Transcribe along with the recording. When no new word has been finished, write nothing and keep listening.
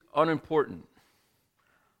unimportant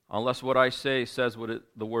unless what I say says what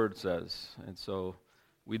the Word says. And so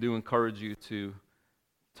we do encourage you to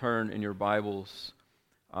turn in your Bibles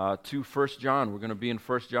to 1 John. We're going to be in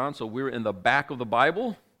 1 John, so we're in the back of the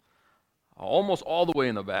Bible, almost all the way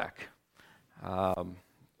in the back. The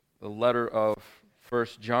letter of 1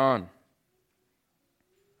 John.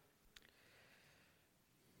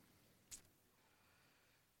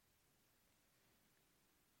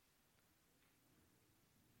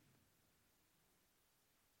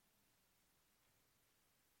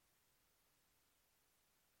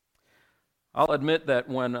 I'll admit that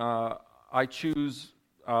when I choose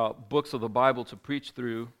books of the Bible to preach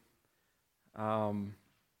through,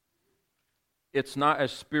 it's not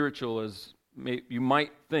as spiritual as you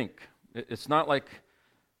might think. It's not like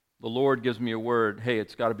the Lord gives me a word, hey,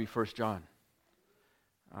 it's got to be 1 John.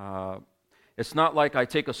 It's not like I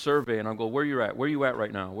take a survey and I go, where are you at? Where are you at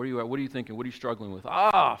right now? Where are you at? What are you thinking? What are you struggling with?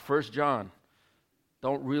 1 John.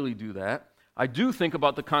 Don't really do that. I do think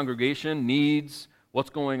about the congregation, needs, what's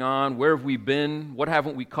going on, where have we been, what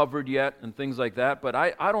haven't we covered yet, and things like that. But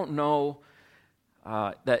I don't know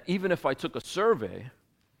that even if I took a survey,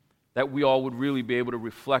 that we all would really be able to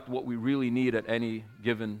reflect what we really need at any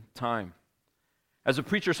given time. As a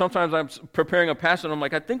preacher, sometimes I'm preparing a passage and I'm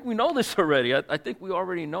like, I think we know this already. I think we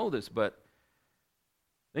already know this. But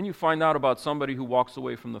then you find out about somebody who walks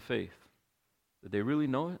away from the faith. Did they really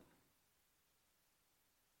know it?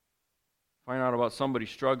 Find out about somebody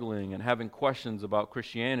struggling and having questions about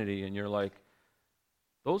Christianity, and you're like,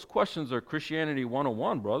 those questions are Christianity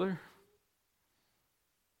 101, brother.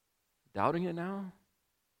 Doubting it now?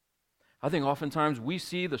 I think oftentimes we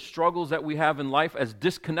see the struggles that we have in life as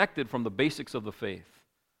disconnected from the basics of the faith.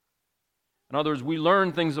 In other words, we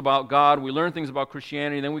learn things about God, we learn things about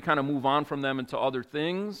Christianity, and then we kind of move on from them into other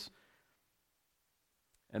things.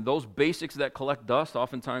 And those basics that collect dust,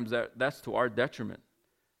 oftentimes that's to our detriment.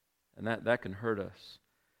 And that can hurt us.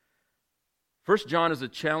 1 John is a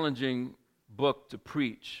challenging book to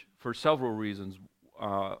preach for several reasons.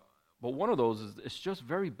 But one of those is it's just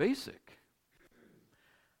very basic.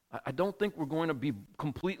 I don't think we're going to be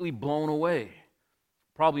completely blown away.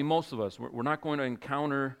 Probably most of us. We're not going to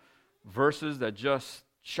encounter verses that just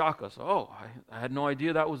shock us. Oh, I had no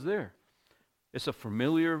idea that was there. It's a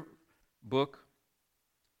familiar book.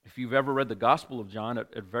 If you've ever read the Gospel of John, it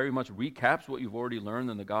very much recaps what you've already learned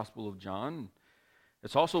in the Gospel of John.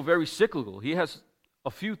 It's also very cyclical. He has a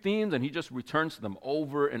few themes, and he just returns to them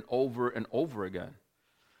over and over and over again.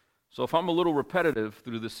 So if I'm a little repetitive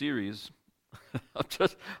through the series,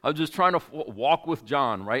 I'm just trying to walk with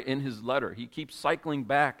John, right, in his letter. He keeps cycling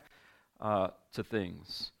back to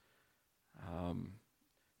things.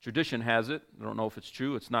 Tradition has it, I don't know if it's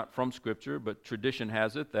true, it's not from Scripture, but tradition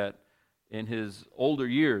has it that in his older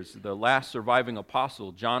years, the last surviving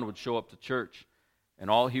apostle, John would show up to church, and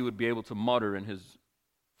all he would be able to mutter in his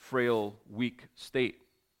frail, weak state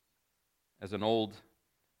as an old,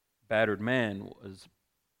 battered man was,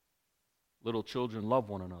 little children love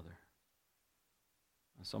one another.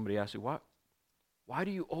 And somebody asks you, why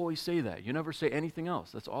do you always say that? You never say anything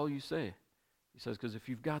else. That's all you say. He says, because if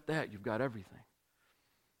you've got that, you've got everything.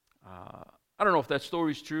 I don't know if that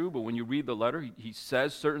story's true, but when you read the letter, he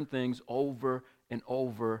says certain things over and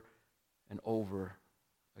over and over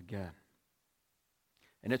again.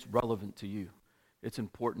 And it's relevant to you. It's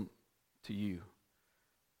important to you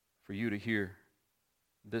for you to hear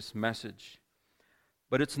this message.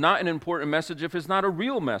 But it's not an important message if it's not a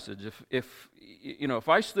real message. If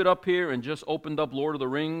I stood up here and just opened up Lord of the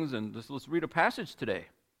Rings and just let's read a passage today.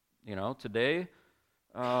 Today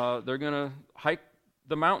they're going to hike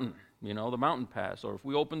the mountain. The mountain pass. Or if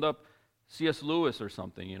we opened up C.S. Lewis or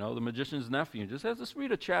something, The Magician's Nephew, just let's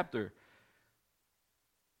read a chapter.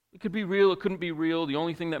 It could be real, it couldn't be real. The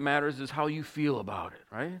only thing that matters is how you feel about it,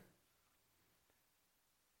 right?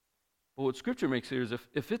 But what Scripture makes clear is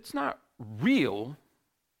if it's not real,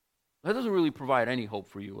 that doesn't really provide any hope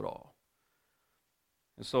for you at all.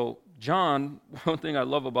 And so John, one thing I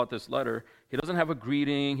love about this letter, he doesn't have a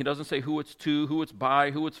greeting. He doesn't say who it's to, who it's by,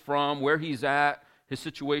 who it's from, where he's at, his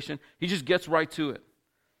situation. He just gets right to it.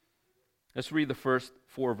 Let's read the first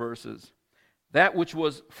 4 verses. That which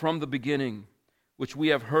was from the beginning, which we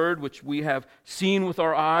have heard, which we have seen with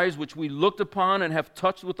our eyes, which we looked upon and have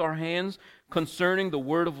touched with our hands concerning the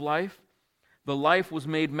word of life. The life was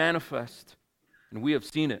made manifest, and we have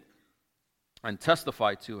seen it and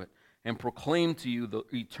testified to it and proclaimed to you the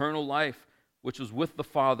eternal life which was with the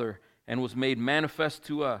Father and was made manifest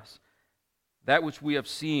to us. That which we have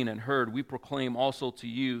seen and heard, we proclaim also to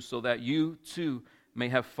you, so that you too may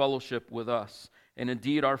have fellowship with us. And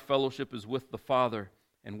indeed, our fellowship is with the Father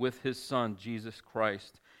and with His Son, Jesus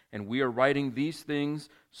Christ. and we are writing these things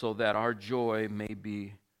so that our joy may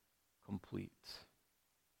be complete.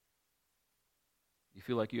 You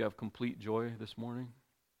feel like you have complete joy this morning?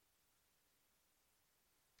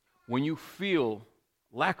 When you feel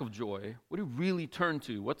lack of joy, what do you really turn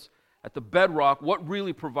to? What's at the bedrock? What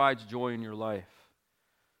really provides joy in your life?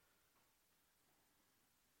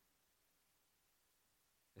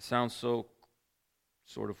 It sounds so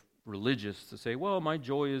sort of religious to say, well, my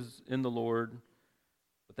joy is in the Lord,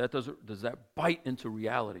 but does that bite into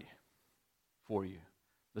reality for you?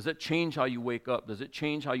 Does it change how you wake up? Does it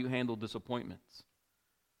change how you handle disappointments?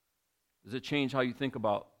 Does it change how you think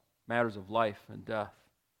about matters of life and death,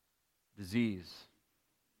 disease,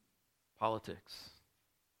 politics?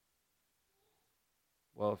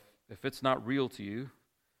 Well, if it's not real to you,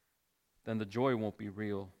 then the joy won't be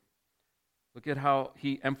real. Look at how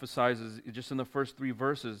he emphasizes, just in the first 3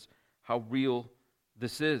 verses, how real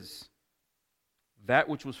this is. That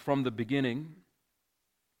which was from the beginning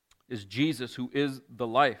is Jesus, who is the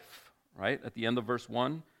life, right? At the end of verse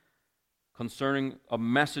 1, concerning a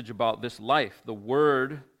message about this life, the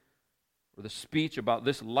word or the speech about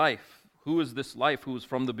this life. Who is this life who is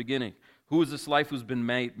from the beginning? Who is this life who's been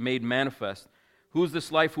made manifest? Who is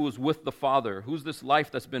this life who is with the Father? Who's this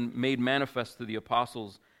life that's been made manifest to the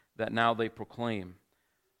apostles that now they proclaim?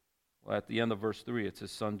 Well, at the end of verse 3, it's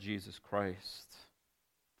his Son, Jesus Christ.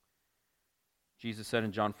 Jesus said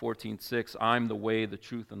in John 14:6, I'm the way, the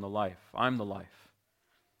truth, and the life. I'm the life.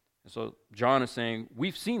 And so John is saying,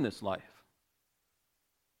 we've seen this life.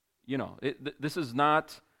 You know, this is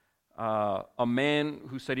not a man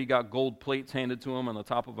who said he got gold plates handed to him on the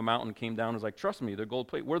top of a mountain, came down and was like, trust me, they're gold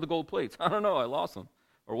plates. Where are the gold plates? I don't know, I lost them.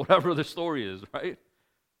 Or whatever the story is, right?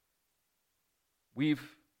 We've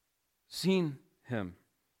seen him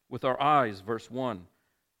with our eyes, verse 1.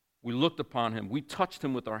 We looked upon him. We touched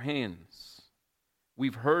him with our hands.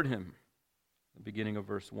 We've heard him, the beginning of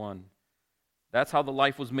verse 1. That's how the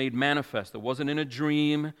life was made manifest. It wasn't in a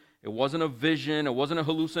dream. It wasn't a vision. It wasn't a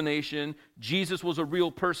hallucination. Jesus was a real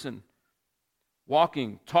person,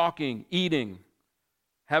 walking, talking, eating,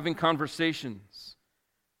 having conversations.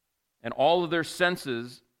 And all of their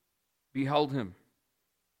senses beheld him.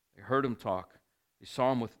 They heard him talk. They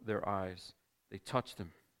saw him with their eyes. They touched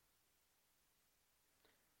him.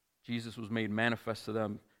 Jesus was made manifest to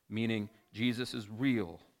them, meaning Jesus is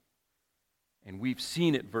real. And we've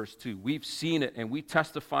seen it, verse 2. We've seen it, and we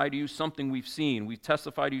testify to you something we've seen. We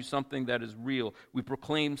testify to you something that is real. We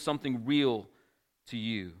proclaim something real to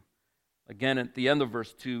you. Again, at the end of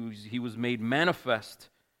verse 2, he was made manifest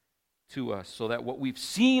to us, so that what we've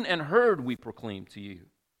seen and heard we proclaim to you.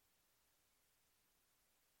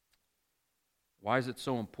 Why is it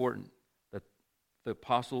so important that the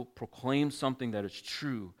apostle proclaims something that is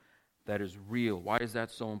true, that is real? Why is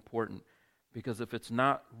that so important? Because if it's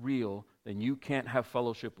not real, then you can't have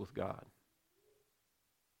fellowship with God.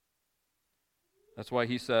 That's why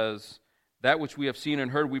he says, that which we have seen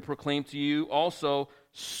and heard we proclaim to you also,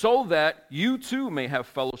 so that you too may have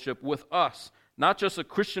fellowship with us. Not just a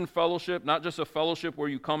Christian fellowship, not just a fellowship where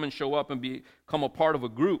you come and show up and become a part of a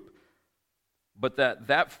group, but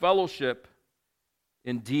that fellowship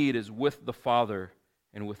indeed is with the Father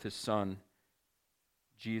and with his Son,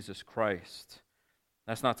 Jesus Christ.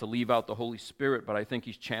 That's not to leave out the Holy Spirit, but I think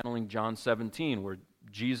he's channeling John 17, where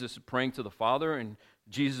Jesus is praying to the Father, and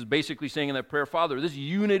Jesus is basically saying in that prayer, Father, this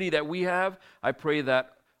unity that we have, I pray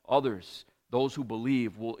that others, those who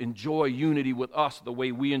believe, will enjoy unity with us the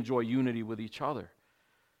way we enjoy unity with each other.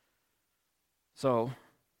 So,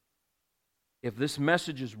 if this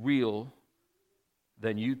message is real,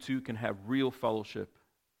 then you too can have real fellowship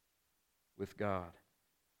with God.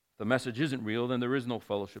 The message isn't real, then there is no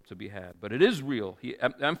fellowship to be had. But it is real. He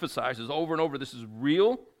emphasizes over and over, this is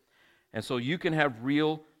real, and so you can have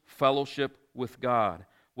real fellowship with God.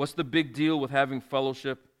 What's the big deal with having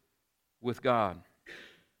fellowship with God?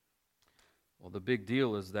 Well, the big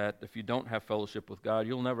deal is that if you don't have fellowship with God,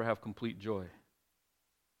 you'll never have complete joy.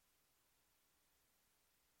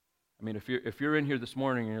 I mean, if you're in here this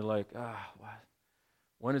morning and you're like,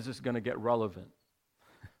 when is this going to get relevant?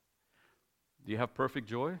 Do you have perfect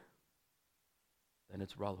joy? Then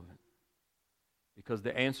it's relevant. Because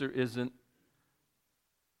the answer isn't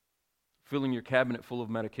filling your cabinet full of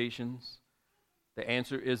medications. The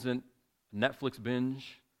answer isn't Netflix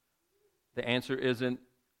binge. The answer isn't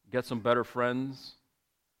get some better friends.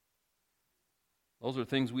 Those are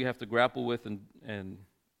things we have to grapple with, and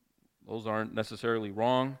those aren't necessarily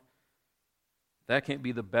wrong. That can't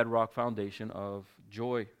be the bedrock foundation of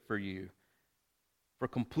joy for you. For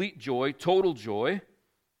complete joy, total joy,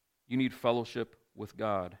 you need fellowship with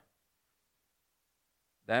God.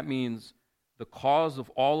 That means the cause of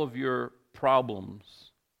all of your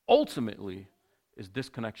problems ultimately is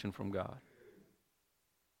disconnection from God.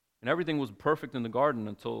 And everything was perfect in the garden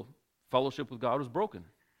until fellowship with God was broken.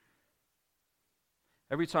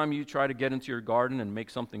 Every time you try to get into your garden and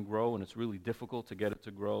make something grow, and it's really difficult to get it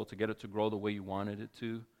to grow the way you wanted it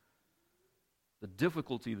to, the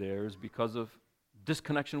difficulty there is because of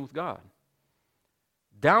disconnection with God.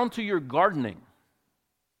 Down to your gardening.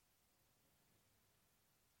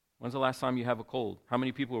 When's the last time you have a cold? How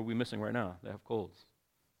many people are we missing right now that have colds?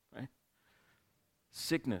 Right?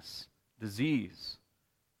 Sickness, disease.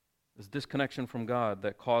 This disconnection from God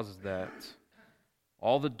that causes that.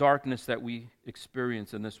 All the darkness that we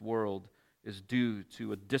experience in this world is due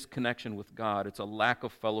to a disconnection with God. It's a lack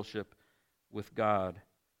of fellowship with God.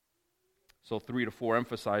 So 3-4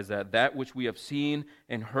 emphasize that. That which we have seen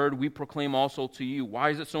and heard, we proclaim also to you.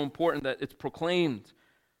 Why is it so important that it's proclaimed?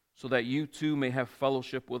 So that you too may have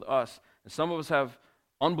fellowship with us. And some of us have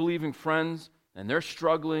unbelieving friends, and they're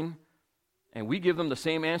struggling, and we give them the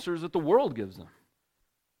same answers that the world gives them.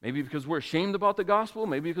 Maybe because we're ashamed about the gospel,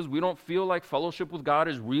 maybe because we don't feel like fellowship with God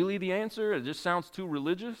is really the answer. It just sounds too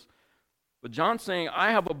religious. But John's saying,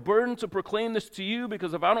 I have a burden to proclaim this to you,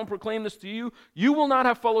 because if I don't proclaim this to you, you will not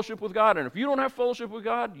have fellowship with God. And if you don't have fellowship with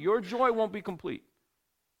God, your joy won't be complete.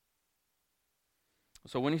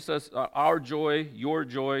 So when he says our joy, your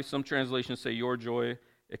joy, some translations say your joy,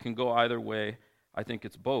 it can go either way. I think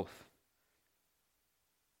it's both.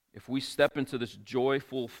 If we step into this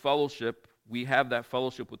joyful fellowship, we have that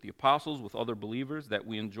fellowship with the apostles, with other believers that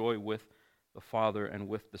we enjoy with the Father and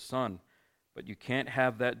with the Son. But you can't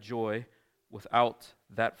have that joy without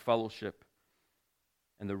that fellowship.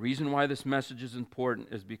 And the reason why this message is important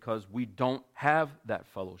is because we don't have that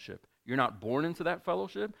fellowship. You're not born into that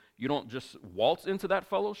fellowship. You don't just waltz into that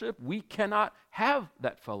fellowship. We cannot have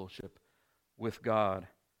that fellowship with God.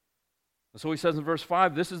 And so he says in verse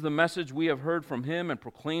 5, this is the message we have heard from him and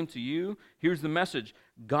proclaimed to you. Here's the message.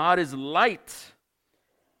 God is light,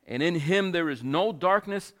 and in him there is no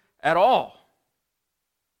darkness at all.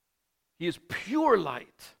 He is pure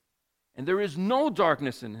light, and there is no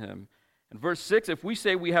darkness in him. In verse 6, if we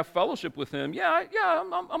say we have fellowship with him,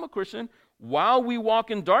 I'm a Christian. While we walk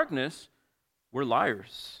in darkness, we're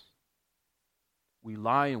liars. We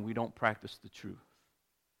lie and we don't practice the truth.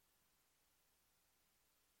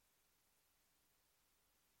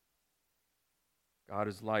 God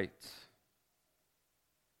is light,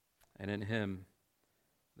 and in him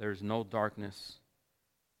there is no darkness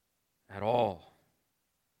at all.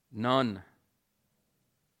 None.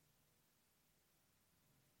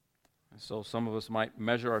 And so some of us might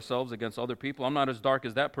measure ourselves against other people. I'm not as dark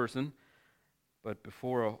as that person, but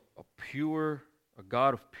before a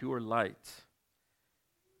God of pure light,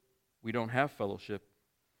 we don't have fellowship.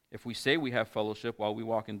 If we say we have fellowship while we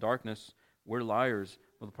walk in darkness, we're liars.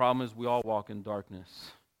 Well, the problem is we all walk in darkness.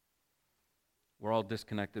 We're all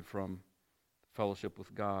disconnected from fellowship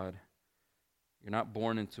with God. You're not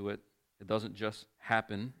born into it. It doesn't just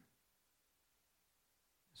happen.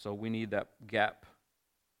 So we need that gap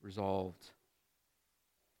resolved.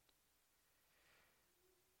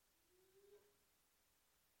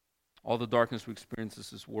 All the darkness we experience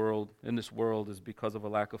in this world is because of a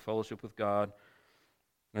lack of fellowship with God.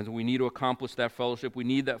 And we need to accomplish that fellowship. We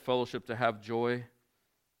need that fellowship to have joy.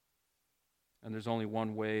 And there's only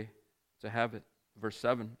one way to have it. Verse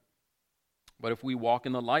 7. But if we walk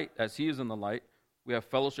in the light, as he is in the light, we have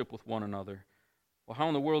fellowship with one another. Well, how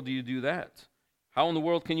in the world do you do that? How in the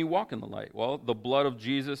world can you walk in the light? Well, the blood of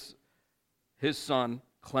Jesus, his Son,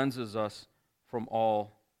 cleanses us from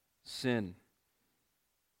all sin.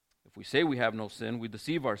 If we say we have no sin, we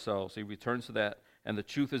deceive ourselves. He returns to that, and the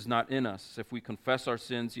truth is not in us. If we confess our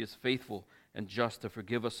sins, he is faithful and just to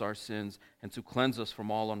forgive us our sins and to cleanse us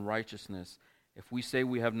from all unrighteousness. If we say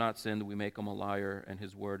we have not sinned, we make him a liar, and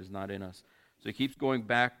his word is not in us. So he keeps going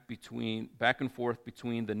back and forth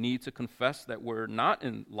between the need to confess that we're not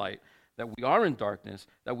in light, that we are in darkness,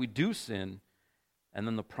 that we do sin, and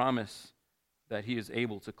then the promise that he is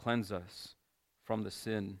able to cleanse us from the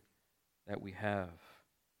sin that we have.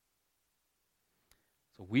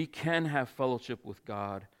 So we can have fellowship with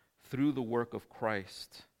God through the work of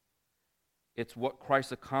Christ. It's what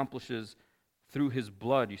Christ accomplishes through his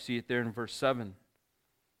blood. You see it there in verse 7.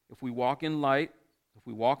 If we walk in light, if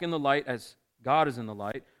we walk in the light as God is in the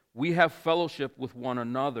light, we have fellowship with one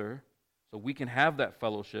another, so we can have that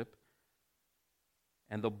fellowship.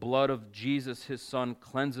 And the blood of Jesus, his Son,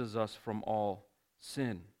 cleanses us from all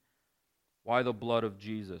sin. Why the blood of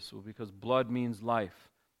Jesus? Well, because blood means life,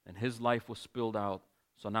 and his life was spilled out,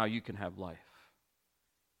 so now you can have life.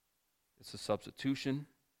 It's a substitution.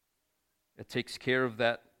 It takes care of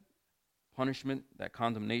that punishment, that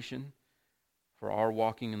condemnation for our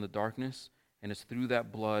walking in the darkness, and it's through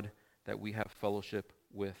that blood that we have fellowship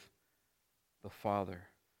with the Father.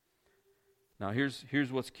 Now,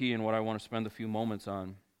 here's what's key and what I want to spend a few moments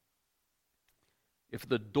on. If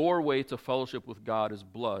the doorway to fellowship with God is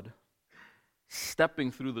blood,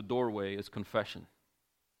 stepping through the doorway is confession.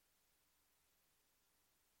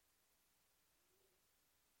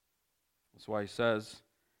 That's why he says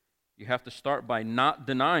you have to start by not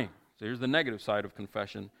denying. So here's the negative side of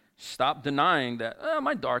confession. Stop denying that,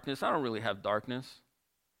 my darkness, I don't really have darkness.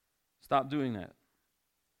 Stop doing that.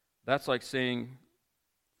 That's like saying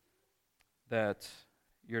that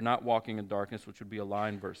you're not walking in darkness, which would be a lie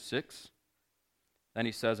in verse 6. Then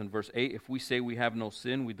he says in verse 8, if we say we have no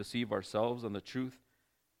sin, we deceive ourselves, and the truth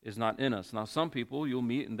is not in us. Now, some people you'll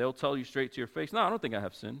meet, and they'll tell you straight to your face, no, I don't think I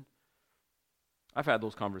have sin. I've had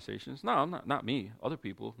those conversations. No, not me. Other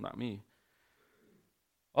people, not me.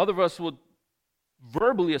 Other of us would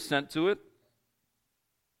verbally assent to it,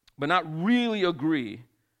 but not really agree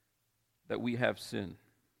that we have sin.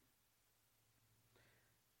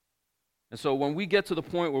 And so when we get to the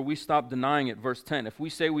point where we stop denying it, verse 10, if we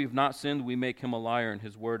say we've not sinned, we make him a liar and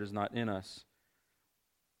his word is not in us.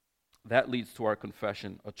 That leads to our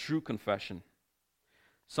confession, a true confession.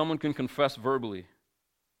 Someone can confess verbally.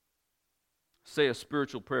 Say a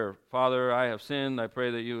spiritual prayer. Father, I have sinned. I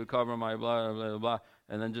pray that you would cover my blah, blah, blah, blah.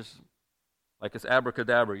 And then just like it's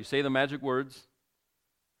abracadabra. You say the magic words,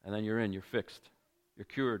 and then you're in. You're fixed. You're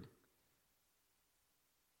cured.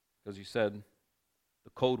 Because you said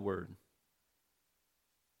the code word.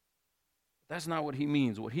 That's not what he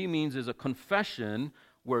means. What he means is a confession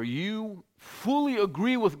where you fully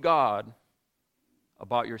agree with God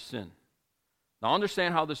about your sin. Now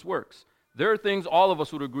understand how this works. There are things all of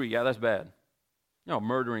us would agree, yeah, that's bad.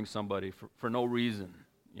 Murdering somebody for no reason.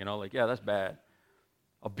 Yeah, that's bad.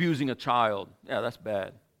 Abusing a child, yeah, that's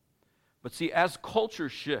bad. But see, as culture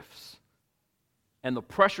shifts and the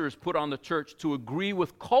pressure is put on the church to agree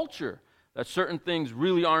with culture that certain things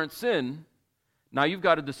really aren't sin, now you've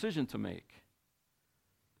got a decision to make.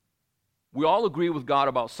 We all agree with God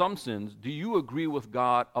about some sins. Do you agree with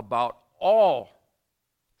God about all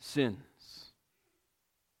sins?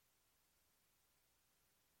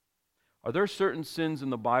 Are there certain sins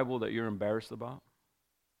in the Bible that you're embarrassed about?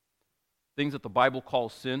 Things that the Bible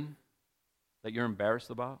calls sin that you're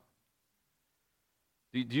embarrassed about?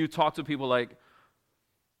 Do you talk to people like,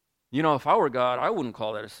 if I were God, I wouldn't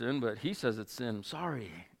call that a sin, but he says it's sin. I'm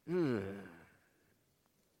sorry. Ugh.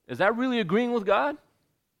 Is that really agreeing with God?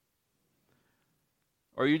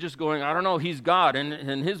 Or are you just going, I don't know, he's God,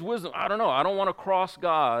 and his wisdom, I don't know, I don't want to cross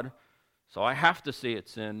God, so I have to say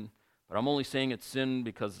it's sin, but I'm only saying it's sin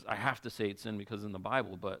because I have to say it's sin because in the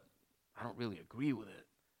Bible, but I don't really agree with it.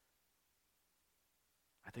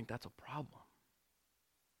 I think that's a problem.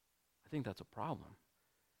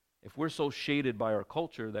 If we're so shaded by our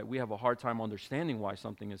culture that we have a hard time understanding why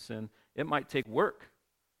something is sin, it might take work.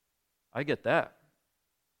 I get that.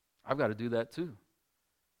 I've got to do that too.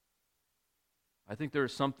 I think there are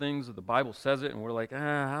some things that the Bible says it and we're like,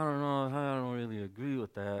 I don't know, I don't really agree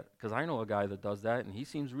with that, because I know a guy that does that and he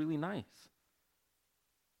seems really nice.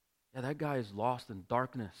 Yeah, that guy is lost in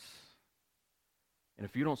darkness. And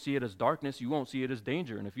if you don't see it as darkness, you won't see it as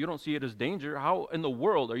danger. And if you don't see it as danger, how in the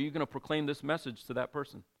world are you going to proclaim this message to that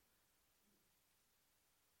person?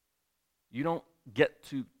 You don't get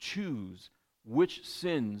to choose which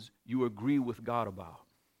sins you agree with God about.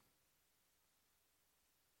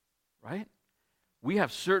 Right? We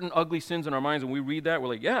have certain ugly sins in our minds, and we read that, we're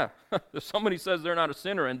like, yeah, if somebody says they're not a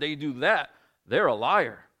sinner and they do that, they're a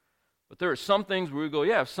liar. But there are some things where we go,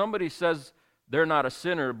 yeah, if somebody says they're not a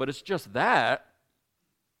sinner, but it's just that,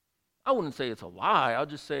 I wouldn't say it's a lie. I'll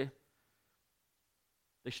just say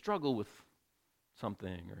they struggle with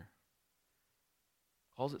something or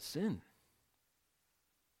calls it sin.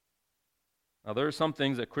 Now, there are some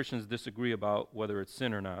things that Christians disagree about, whether it's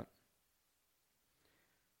sin or not.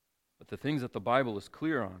 But the things that the Bible is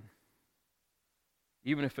clear on,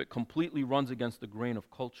 even if it completely runs against the grain of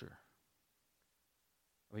culture.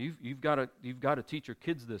 I mean, you've got to teach your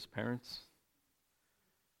kids this, parents.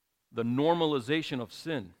 The normalization of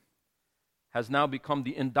sin has now become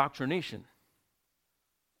the indoctrination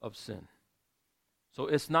of sin. So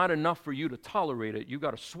it's not enough for you to tolerate it. You've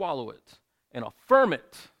got to swallow it and affirm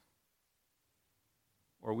it,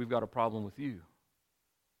 or we've got a problem with you.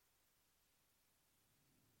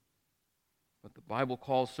 But the Bible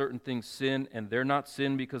calls certain things sin, and they're not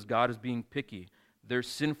sin because God is being picky. They're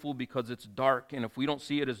sinful because it's dark, and if we don't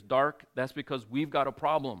see it as dark, that's because we've got a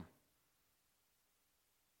problem.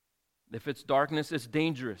 If it's darkness, it's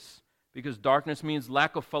dangerous. because darkness means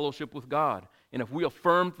lack of fellowship with God. And if we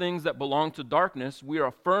affirm things that belong to darkness, we are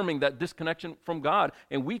affirming that disconnection from God.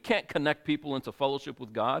 And we can't connect people into fellowship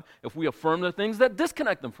with God if we affirm the things that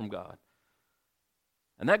disconnect them from God.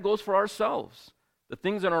 And that goes for ourselves. The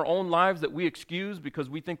things in our own lives that we excuse because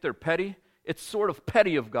we think they're petty, it's sort of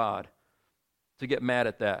petty of God to get mad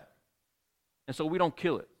at that. And so we don't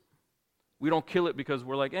kill it. We don't kill it because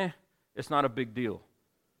we're like, it's not a big deal.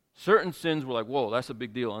 Certain sins we're like, whoa, that's a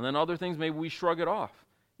big deal. And then other things, maybe we shrug it off.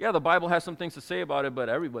 Yeah, the Bible has some things to say about it, but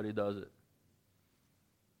everybody does it.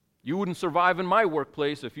 You wouldn't survive in my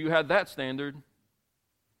workplace if you had that standard.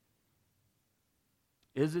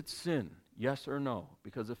 Is it sin? Yes or no?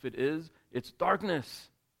 Because if it is, it's darkness.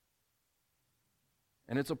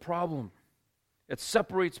 And it's a problem. It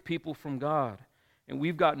separates people from God. And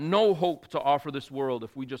we've got no hope to offer this world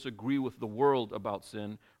if we just agree with the world about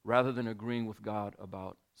sin rather than agreeing with God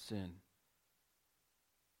about sin.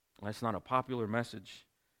 That's not a popular message.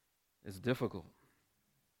 It's difficult.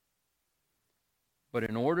 But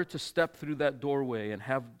in order to step through that doorway and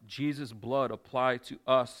have Jesus' blood apply to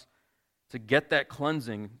us to get that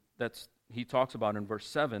cleansing that he talks about in verse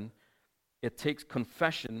 7, it takes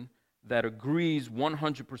confession that agrees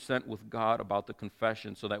 100% with God about the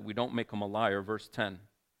confession so that we don't make him a liar. Verse 10.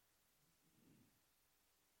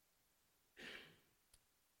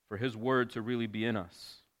 For his word to really be in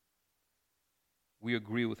us, we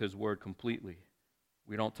agree with his word completely.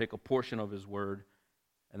 We don't take a portion of his word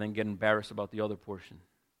and then get embarrassed about the other portion.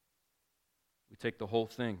 We take the whole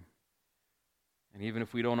thing. And even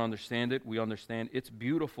if we don't understand it, we understand it's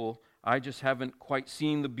beautiful. I just haven't quite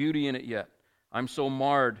seen the beauty in it yet. I'm so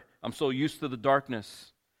marred. I'm so used to the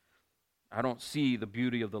darkness. I don't see the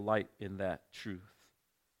beauty of the light in that truth.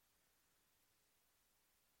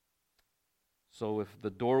 So if the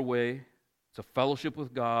doorway to fellowship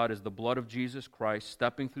with God is the blood of Jesus Christ,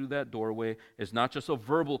 stepping through that doorway is not just a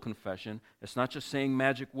verbal confession. It's not just saying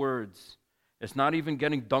magic words. It's not even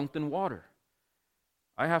getting dunked in water.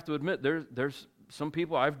 I have to admit, there's some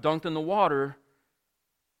people I've dunked in the water,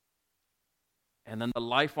 and then the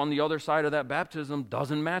life on the other side of that baptism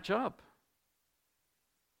doesn't match up.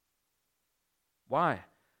 Why?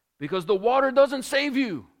 Because the water doesn't save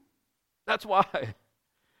you. That's why.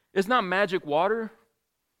 It's not magic water.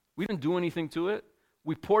 We didn't do anything to it.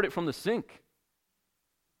 We poured it from the sink.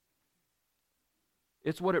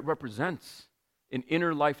 It's what it represents, an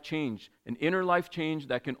inner life change. An inner life change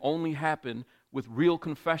that can only happen with real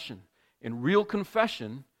confession. And real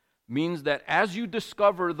confession means that as you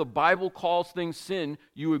discover the Bible calls things sin,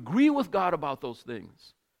 you agree with God about those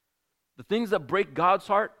things. The things that break God's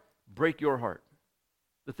heart, break your heart.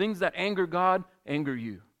 The things that anger God, anger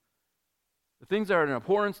you. The things that are an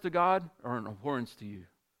abhorrence to God are an abhorrence to you.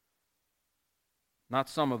 Not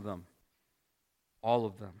some of them, all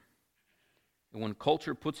of them. And when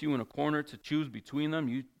culture puts you in a corner to choose between them,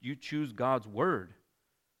 you choose God's word.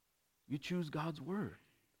 You choose God's word.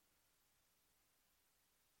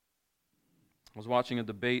 I was watching a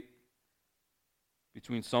debate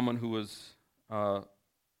between someone who was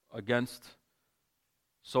against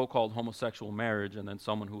so-called homosexual marriage and then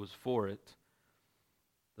someone who was for it.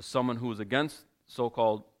 The someone who was against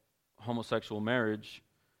so-called homosexual marriage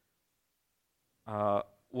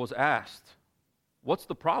was asked, "What's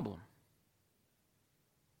the problem?"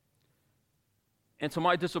 And to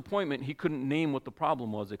my disappointment, he couldn't name what the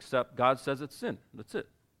problem was except God says it's sin. That's it.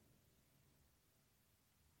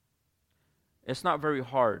 It's not very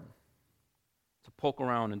hard to poke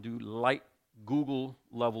around and do light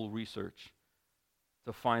Google-level research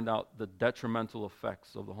to find out the detrimental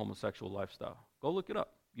effects of the homosexual lifestyle. Go look it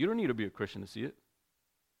up. You don't need to be a Christian to see it.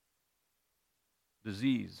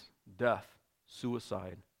 Disease, death,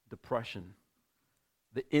 suicide, depression,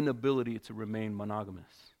 the inability to remain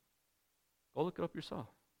monogamous. Go look it up yourself.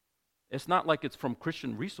 It's not like it's from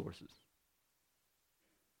Christian resources.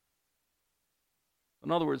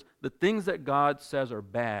 In other words, the things that God says are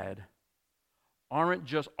bad aren't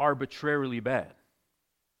just arbitrarily bad.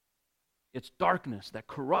 It's darkness that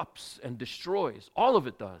corrupts and destroys. All of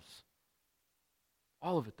it does.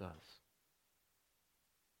 All of it does.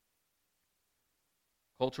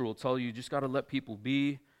 Culture will tell you just got to let people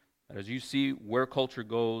be. And as you see where culture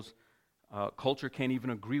goes, culture can't even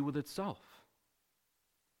agree with itself.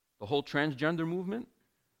 The whole transgender movement,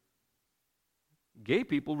 gay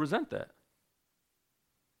people resent that.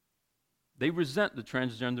 They resent the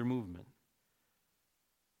transgender movement.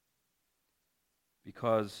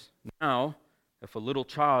 Because now, if a little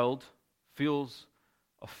child feels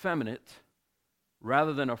effeminate,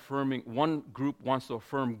 rather than affirming, one group wants to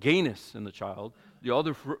affirm gayness in the child, the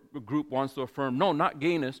other group wants to affirm, no, not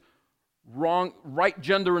gayness, right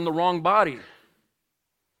gender in the wrong body.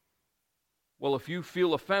 Well, if you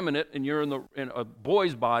feel effeminate and you're in a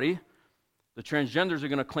boy's body, the transgenders are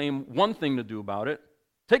going to claim one thing to do about it.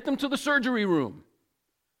 Take them to the surgery room.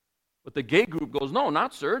 But the gay group goes, no,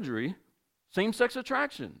 not surgery. Same-sex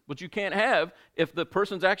attraction, which you can't have if the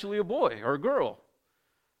person's actually a boy or a girl.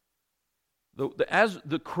 As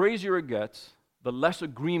the crazier it gets, the less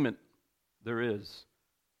agreement there is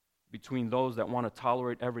between those that want to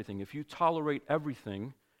tolerate everything. If you tolerate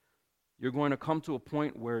everything, you're going to come to a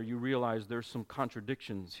point where you realize there's some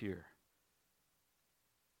contradictions here.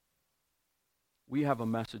 We have a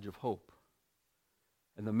message of hope.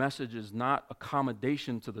 And the message is not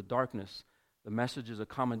accommodation to the darkness. The message is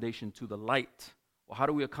accommodation to the light. Well, how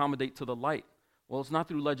do we accommodate to the light? Well, it's not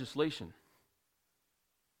through legislation.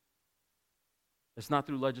 It's not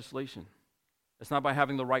through legislation. It's not by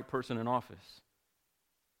having the right person in office.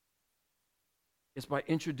 It's by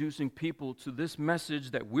introducing people to this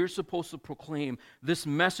message that we're supposed to proclaim, this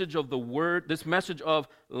message of the Word, this message of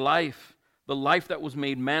life, the life that was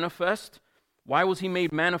made manifest. Why was he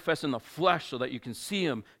made manifest in the flesh? So that you can see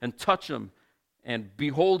him and touch him and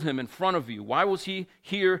behold him in front of you. Why was he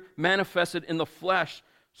here manifested in the flesh?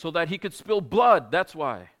 So that he could spill blood. That's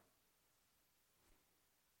why.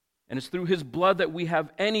 And it's through his blood that we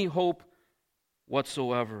have any hope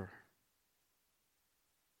whatsoever.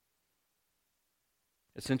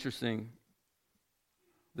 It's interesting.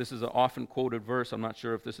 This is an often quoted verse. I'm not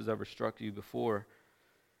sure if this has ever struck you before.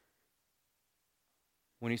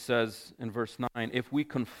 When he says in verse 9, if we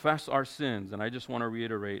confess our sins, and I just want to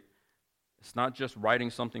reiterate, it's not just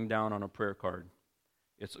writing something down on a prayer card.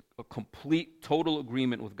 It's a complete, total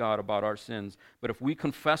agreement with God about our sins. But if we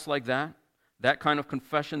confess like that kind of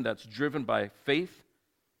confession that's driven by faith,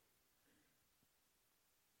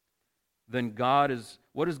 then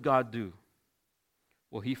what does God do?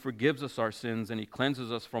 Well, he forgives us our sins and he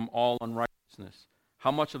cleanses us from all unrighteousness.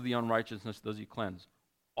 How much of the unrighteousness does he cleanse?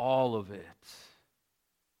 All of it.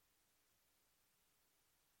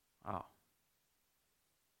 Wow.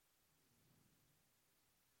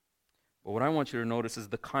 But what I want you to notice is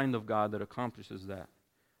the kind of God that accomplishes that.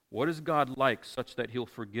 What is God like such that he'll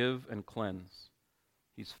forgive and cleanse?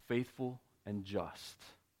 He's faithful and just.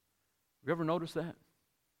 Have you ever noticed that?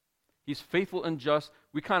 He's faithful and just.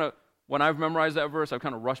 When I've memorized that verse, I've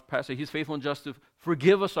kind of rushed past it. He's faithful and just to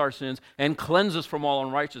forgive us our sins and cleanse us from all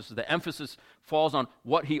unrighteousness. The emphasis falls on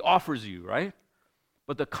what he offers you, right?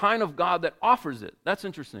 But the kind of God that offers it, that's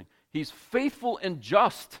interesting. He's faithful and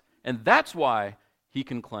just, and that's why he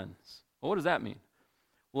can cleanse. Well, what does that mean?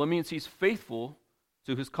 Well, it means he's faithful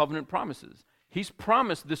to his covenant promises. He's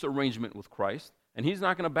promised this arrangement with Christ, and he's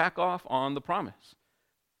not going to back off on the promise.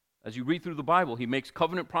 As you read through the Bible, he makes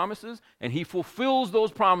covenant promises, and he fulfills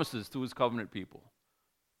those promises to his covenant people.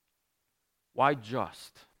 Why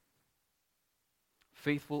just?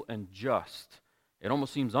 Faithful and just. It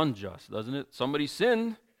almost seems unjust, doesn't it? Somebody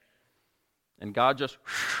sinned, and God just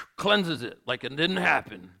cleanses it like it didn't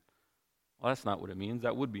happen. Well, that's not what it means.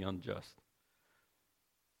 That would be unjust.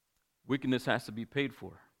 Wickedness has to be paid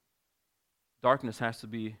for. Darkness has to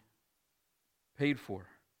be paid for.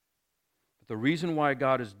 But the reason why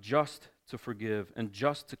God is just to forgive and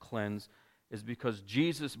just to cleanse is because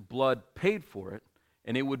Jesus' blood paid for it,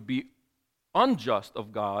 and it would be unjust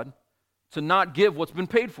of God to not give what's been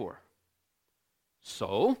paid for.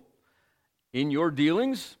 So, in your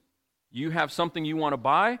dealings, you have something you want to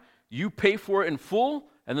buy, you pay for it in full,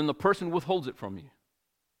 and then the person withholds it from you.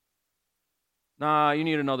 Nah, you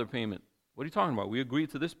need another payment. What are you talking about? We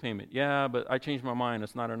agreed to this payment. Yeah, but I changed my mind.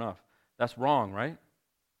 It's not enough. That's wrong, right?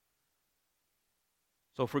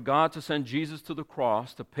 So for God to send Jesus to the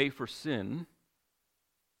cross to pay for sin,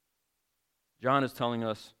 John is telling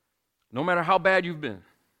us, no matter how bad you've been,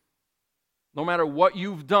 no matter what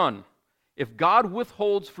you've done, if God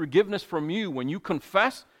withholds forgiveness from you when you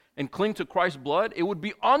confess and cling to Christ's blood, it would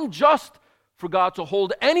be unjust for God to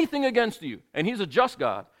hold anything against you. And he's a just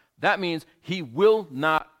God. That means he will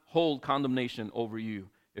not hold condemnation over you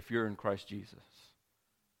if you're in Christ Jesus.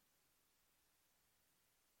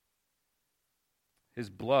 His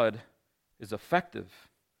blood is effective.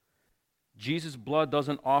 Jesus' blood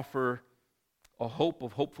doesn't offer a hope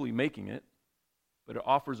of hopefully making it, but it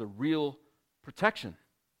offers a real protection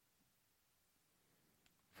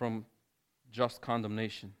from just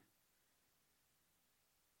condemnation.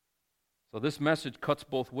 So this message cuts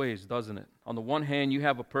both ways, doesn't it? On the one hand, you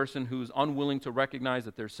have a person who's unwilling to recognize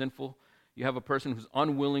that they're sinful. You have a person who's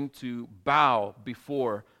unwilling to bow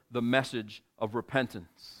before the message of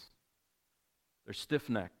repentance. They're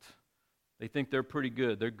stiff-necked. They think they're pretty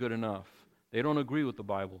good. They're good enough. They don't agree with the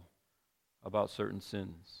Bible about certain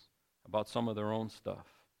sins, about some of their own stuff.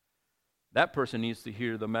 That person needs to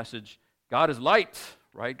hear the message, God is light,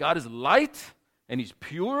 right? God is light, and he's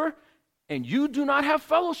pure, and you do not have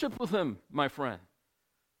fellowship with him, my friend,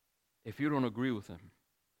 if you don't agree with him.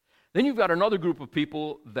 Then you've got another group of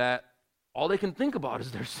people that all they can think about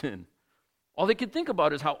is their sin. All they can think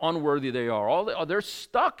about is how unworthy they are. They're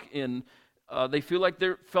stuck in, they feel like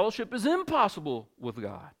their fellowship is impossible with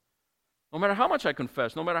God. No matter how much I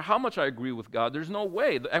confess, no matter how much I agree with God, there's no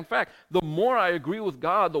way. In fact, the more I agree with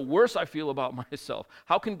God, the worse I feel about myself.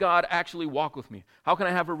 How can God actually walk with me? How can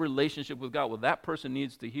I have a relationship with God? Well, that person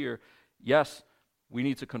needs to hear, yes, we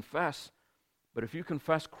need to confess, but if you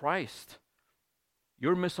confess Christ,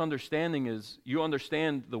 your misunderstanding is you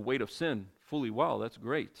understand the weight of sin fully well. That's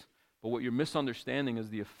great. But what you're misunderstanding is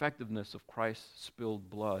the effectiveness of Christ's spilled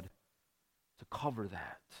blood to cover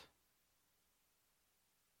that.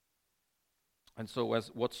 And so as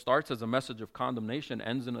what starts as a message of condemnation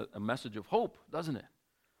ends in a message of hope, doesn't it?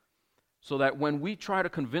 So that when we try to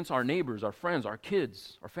convince our neighbors, our friends, our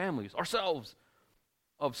kids, our families, ourselves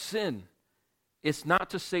of sin, it's not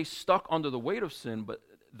to stay stuck under the weight of sin, but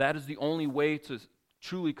that is the only way to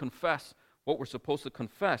truly confess what we're supposed to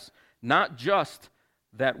confess. Not just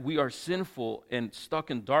that we are sinful and stuck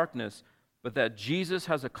in darkness, but that Jesus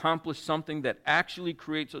has accomplished something that actually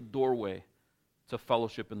creates a doorway to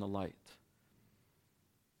fellowship in the light.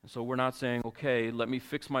 And so we're not saying, okay, let me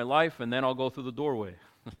fix my life and then I'll go through the doorway.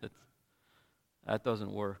 That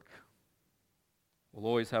doesn't work. We'll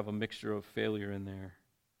always have a mixture of failure in there.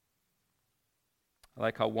 I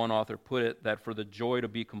like how one author put it, that for the joy to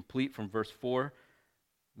be complete from verse 4,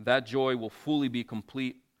 that joy will fully be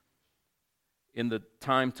complete in the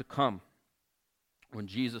time to come when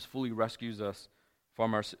Jesus fully rescues us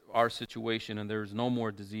from our situation and there's no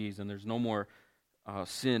more disease and there's no more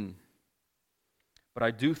sin. But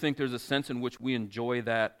I do think there's a sense in which we enjoy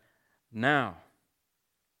that now.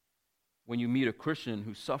 When you meet a Christian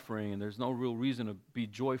who's suffering and there's no real reason to be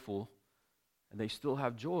joyful, and they still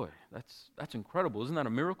have joy. That's incredible. Isn't that a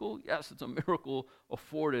miracle? Yes, it's a miracle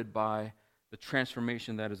afforded by the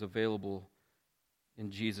transformation that is available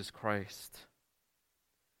in Jesus Christ.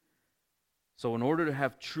 So in order to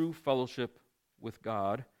have true fellowship with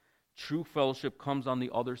God, true fellowship comes on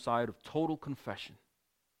the other side of total confession.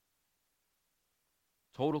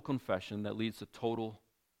 Total confession that leads to total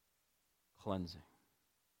cleansing.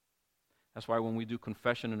 That's why when we do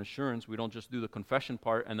confession and assurance, we don't just do the confession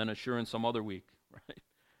part and then assurance some other week, right?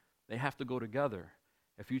 They have to go together.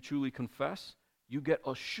 If you truly confess, you get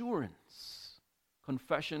assurance.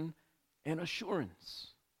 Confession and assurance.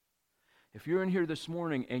 If you're in here this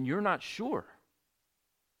morning and you're not sure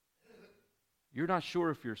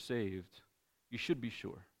if you're saved, you should be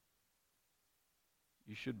sure.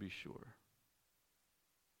 You should be sure.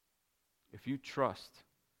 If you trust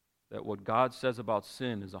that what God says about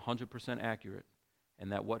sin is 100% accurate, and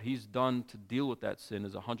that what he's done to deal with that sin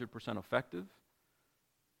is 100% effective,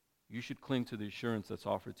 you should cling to the assurance that's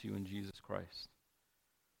offered to you in Jesus Christ.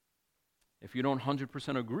 If you don't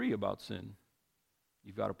 100% agree about sin,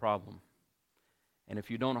 you've got a problem. And if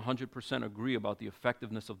you don't 100% agree about the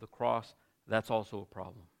effectiveness of the cross, that's also a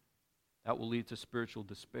problem. That will lead to spiritual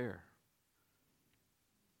despair.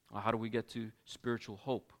 How do we get to spiritual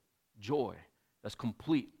hope? Joy that's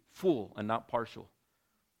complete, full, and not partial.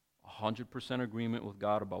 100% agreement with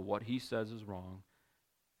God about what he says is wrong,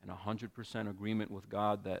 and 100% agreement with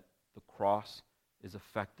God that the cross is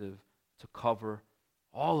effective to cover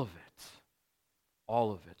all of it.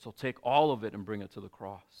 All of it. So take all of it and bring it to the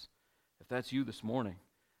cross. If that's you this morning,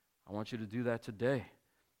 I want you to do that today.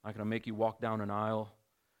 I'm not going to make you walk down an aisle.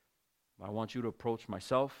 I want you to approach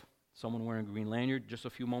myself, someone wearing a green lanyard. Just a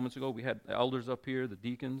few moments ago, we had the elders up here, the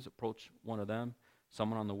deacons, approach one of them,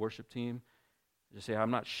 someone on the worship team. Just say,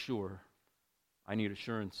 I'm not sure. I need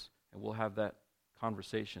assurance. And we'll have that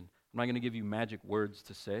conversation. I'm not going to give you magic words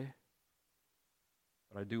to say,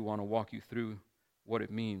 but I do want to walk you through what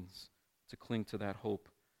it means to cling to that hope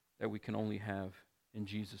that we can only have in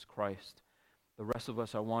Jesus Christ. The rest of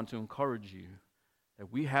us, I want to encourage you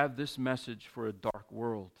that we have this message for a dark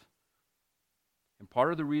world. And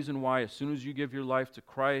part of the reason why, as soon as you give your life to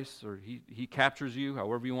Christ, or he captures you,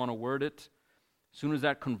 however you want to word it, as soon as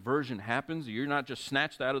that conversion happens, you're not just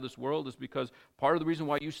snatched out of this world, is because part of the reason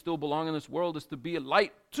why you still belong in this world is to be a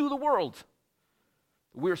light to the world.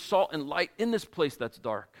 We're salt and light in this place that's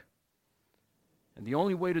dark. And the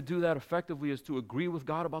only way to do that effectively is to agree with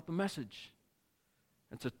God about the message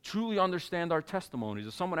and to truly understand our testimonies.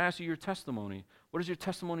 If someone asks you your testimony, what does your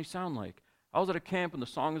testimony sound like? I was at a camp and the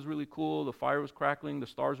song is really cool, the fire was crackling, the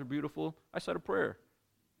stars were beautiful. I said a prayer.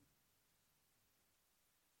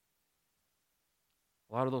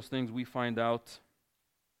 A lot of those things we find out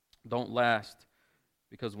don't last,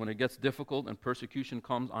 because when it gets difficult and persecution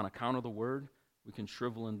comes on account of the word, we can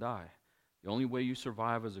shrivel and die. The only way you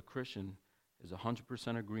survive as a Christian is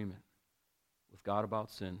 100% agreement with God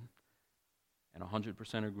about sin and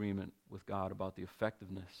 100% agreement with God about the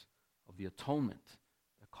effectiveness of the atonement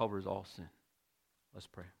that covers all sin. Let's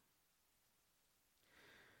pray.